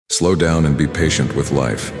Slow down and be patient with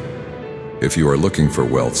life. If you are looking for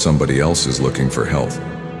wealth, somebody else is looking for health.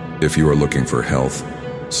 If you are looking for health,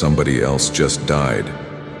 somebody else just died.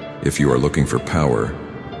 If you are looking for power,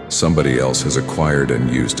 somebody else has acquired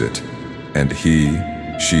and used it, and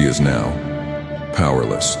she is now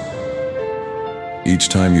powerless. Each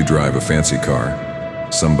time you drive a fancy car,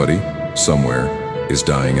 somebody, somewhere, is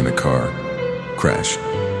dying in a car crash.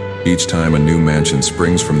 Each time a new mansion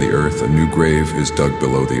springs from the earth, a new grave is dug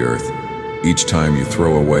below the earth. Each time you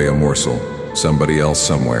throw away a morsel, somebody else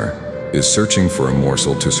somewhere is searching for a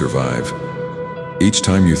morsel to survive. Each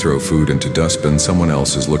time you throw food into dustbin, someone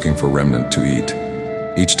else is looking for remnant to eat.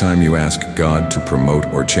 Each time you ask God to promote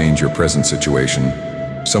or change your present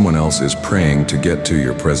situation, someone else is praying to get to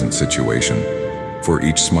your present situation. For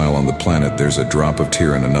each smile on the planet, there's a drop of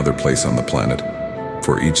tear in another place on the planet.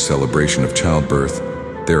 For each celebration of childbirth,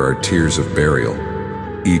 there are tears of burial.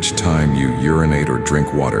 Each time you urinate or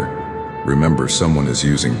drink water, remember someone is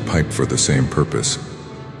using pipe for the same purpose.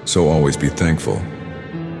 So always be thankful.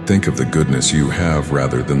 Think of the goodness you have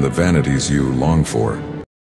rather than the vanities you long for.